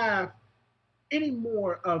can't have any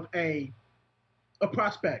more of a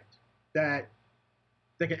prospect that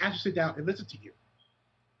can actually sit down and listen to you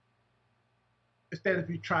instead of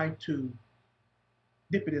you trying to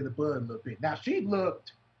nip it in the bud a little bit. Now, she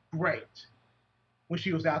looked great when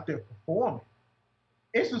she was out there performing.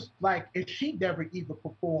 It's just like if she never even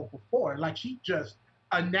performed before, like she just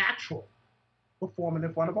a natural performing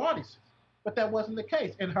in front of audiences. But that wasn't the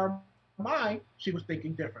case. In her mind, she was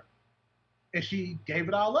thinking different. And she gave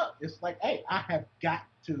it all up. It's like, hey, I have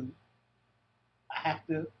to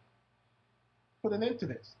put an end to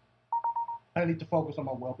this. I need to focus on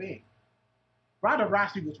my well-being. Ronda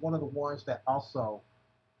Rousey was one of the ones that also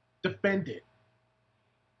defended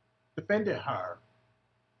her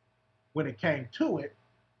when it came to it.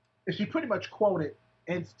 And she pretty much quoted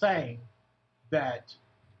in saying that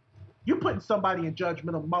you're putting somebody in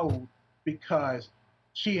judgmental mode because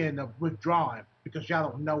she ended up withdrawing because y'all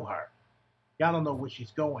don't know her. Y'all don't know what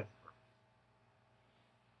she's going through.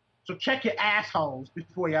 So check your assholes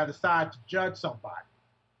before y'all decide to judge somebody.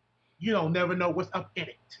 You don't never know what's up in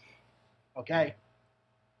it. Okay?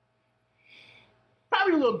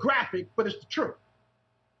 Probably a little graphic, but it's the truth.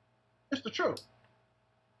 It's the truth.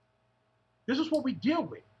 This is what we deal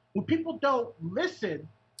with. When people don't listen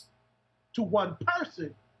to one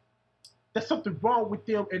person, there's something wrong with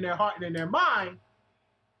them in their heart and in their mind.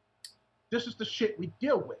 This is the shit we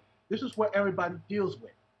deal with. This is what everybody deals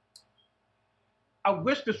with. I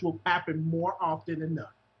wish this would happen more often than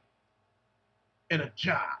not in a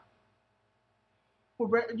job.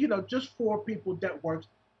 Just for people that works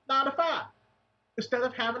 9 to 5 instead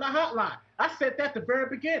of having a hotline. I said that at the very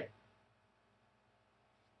beginning.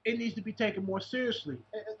 It needs to be taken more seriously.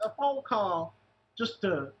 A phone call just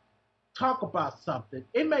to talk about something,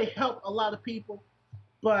 it may help a lot of people,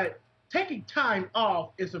 but taking time off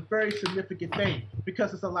is a very significant thing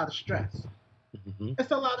because it's a lot of stress. Mm-hmm.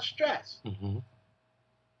 It's a lot of stress. Mm-hmm.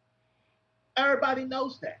 Everybody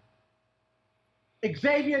knows that.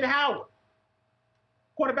 Xavier Howard,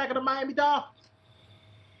 quarterback of the Miami Dolphins,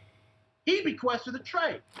 he requested a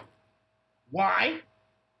trade. Why?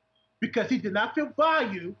 Because he did not feel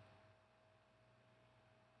valued.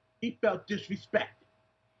 He felt disrespected.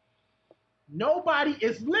 Nobody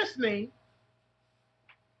is listening,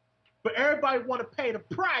 but everybody want to pay the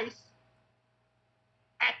price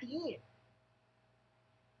at the end.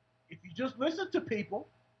 If you just listen to people,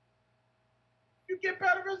 you get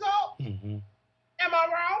better results. Mm-hmm. Am I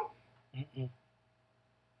wrong? Mm-mm.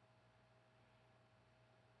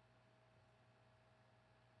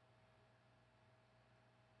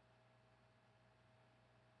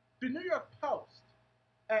 The New York Post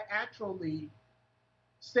actually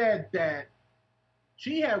said that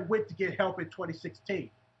she had went to get help in 2016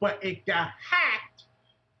 but it got hacked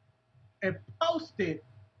and posted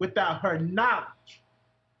without her knowledge.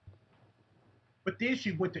 But then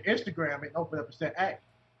she went to Instagram and opened up and said, hey,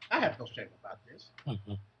 I have no shame about this.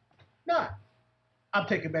 Mm-hmm. None. I'm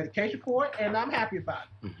taking medication for it, and I'm happy about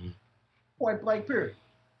it. Mm-hmm. Point blank, period.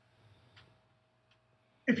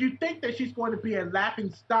 If you think that she's going to be a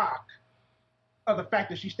laughing stock of the fact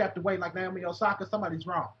that she stepped away like Naomi Osaka, somebody's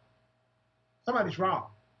wrong. Somebody's wrong.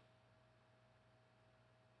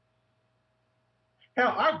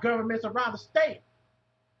 Hell, our governments around the state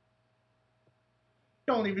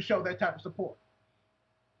don't even show that type of support.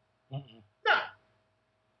 Mm-mm. No.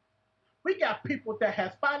 We got people that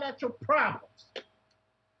has financial problems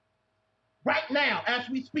right now as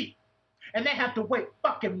we speak, and they have to wait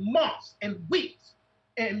fucking months and weeks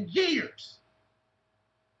and years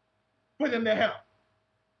for them to help.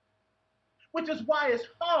 Which is why it's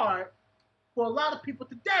hard for a lot of people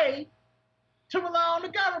today to rely on the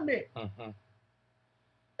government. Mm-hmm.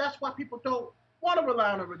 That's why people don't want to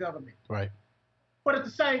rely on the government. Right. But at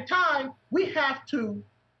the same time, we have to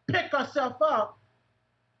pick ourselves up,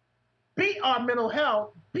 beat our mental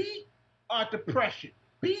health, beat our depression,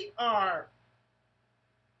 beat our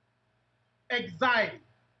anxiety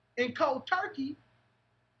in cold turkey,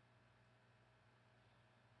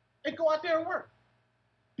 and go out there and work.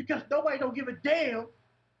 Because nobody don't give a damn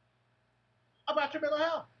about your mental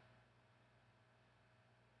health.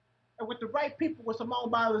 And with the right people, with Simone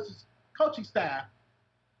Biles' coaching staff,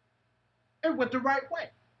 it went the right way.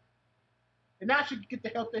 And now she can get the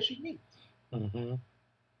help that she needs. Mm-hmm.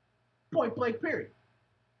 Point blank, period.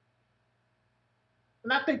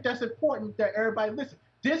 And I think that's important that everybody listen.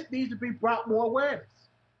 This needs to be brought more awareness.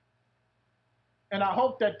 And I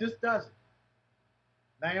hope that this does it.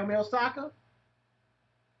 Naomi Osaka,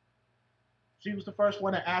 she was the first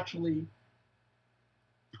one to actually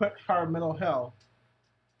put her mental health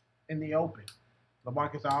in the open.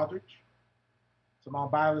 LaMarcus Aldridge,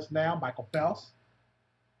 Simone Biles now, Michael Phelps,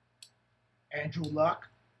 Andrew Luck.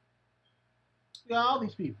 Yeah, all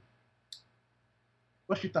these people.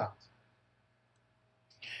 What's your thoughts?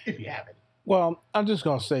 If you have any. Well, I'm just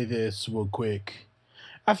going to say this real quick.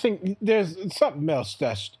 I think there's something else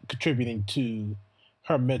that's contributing to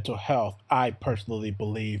her mental health, I personally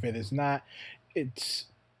believe. It is not, this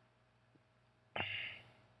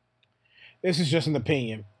is just an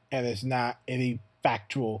opinion, and it's not any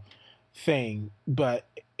factual thing, but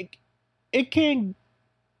it can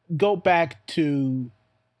go back to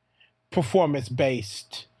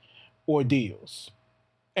performance-based ordeals.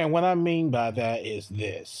 And what I mean by that is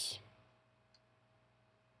this.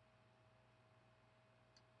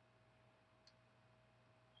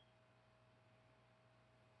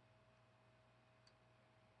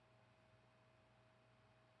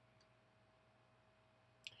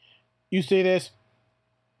 You see this?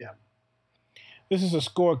 Yeah. This is a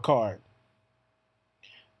scorecard.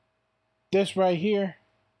 This right here.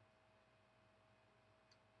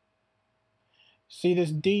 See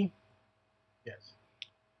this D? Yes.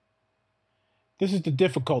 This is the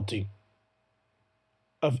difficulty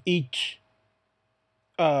of each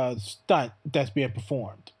stunt that's being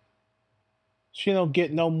performed. She don't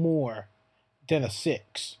get no more than a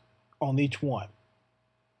 6 on each one.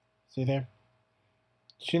 See there?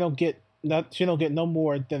 She don't get no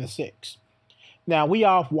more than a 6. Now we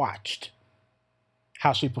all watched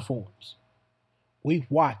how she performs. We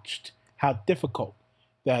watched how difficult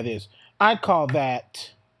that is. I call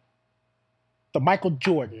that the Michael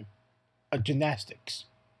Jordan of gymnastics.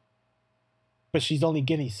 But she's only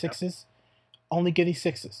getting 6s. Yep. Only getting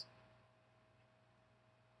 6s.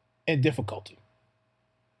 In difficulty.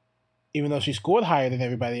 Even though she scored higher than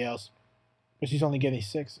everybody else, but she's only getting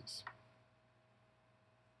 6s.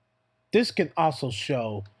 This can also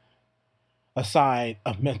show a sign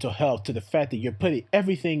of mental health to the fact that you're putting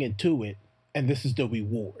everything into it, and this is the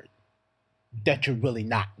reward that you're really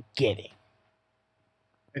not getting.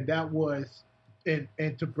 And that was, and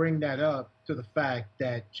to bring that up to the fact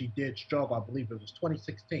that she did struggle, I believe it was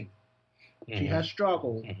 2016. Mm-hmm. She has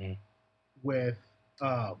struggled with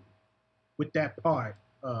that part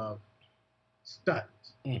of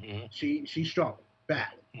stunts. Mm-hmm. She struggled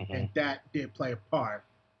badly, and that did play a part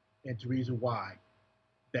into the reason why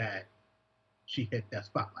that she hit that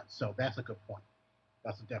spotlight. So that's a good point.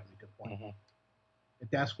 That's a definitely good point. And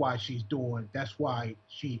that's why that's why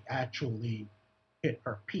she actually hit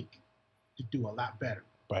her peak to do a lot better.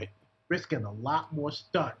 Right. Risking a lot more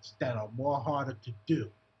stunts that are more harder to do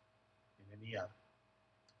than any other.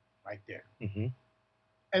 Right there.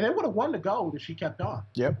 And they would have won the gold if she kept on.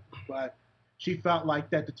 Yep. But she felt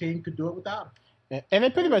like that the team could do it without her. And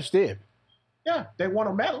they pretty much did. Yeah, they won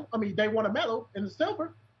a medal. I mean, they won a medal in the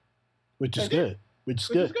silver. which is They did. good. Which is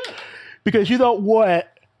Which is good. good. Because you don't want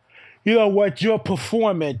your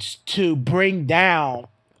performance to bring down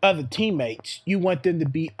other teammates. You want them to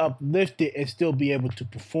be uplifted and still be able to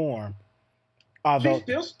perform. Although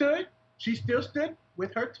She still stood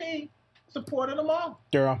with her team, supported them all.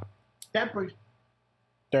 Daryl, That brings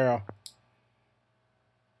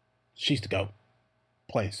she's the GOAT.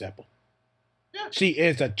 Plain simple. Yeah. She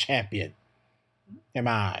is a champion in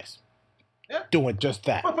my eyes. Yeah. Doing just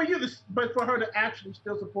that. but for her to actually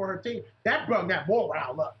still support her team, that brought that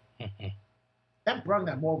morale up. Mm-hmm. That brought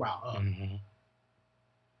that morale up. Mm-hmm.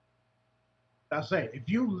 I say, if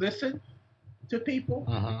you listen to people,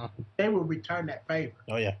 Mm-hmm. they will return that favor.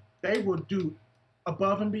 Oh yeah. They will do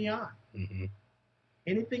above and beyond Mm-hmm.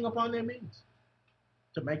 anything upon their means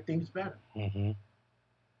to make things better. Mm-hmm.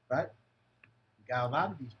 But you got a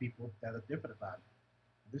lot of these people that are different about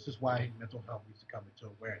it. This is why mental health needs to come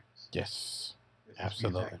into awareness. Yes. This is the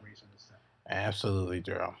Absolutely. exact reason it's set. Absolutely,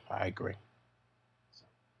 Daryl. I agree.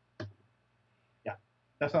 So, yeah,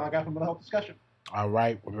 that's all I got from the whole discussion. All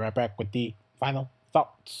right. We'll be right back with the final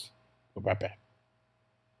thoughts. We'll be right back.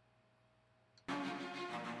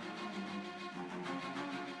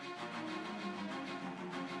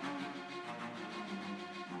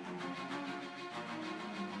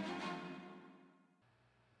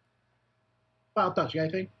 Final thoughts, you got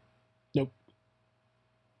anything? Nope.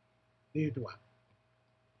 Neither do I.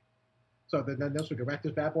 So then we can wrap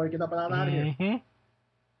this bad boy and get up and out of here. Mm-hmm.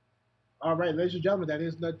 All right, ladies and gentlemen, that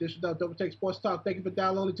is the edition of Double Take Sports Talk. Thank you for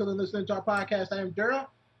downloading and listening to our podcast. I am Daryl.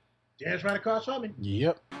 Dan's right across from me.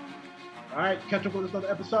 Yep. All right, catch up with us another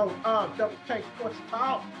episode of Double Take Sports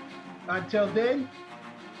Talk. Until then,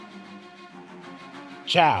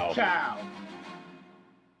 Ciao. ciao.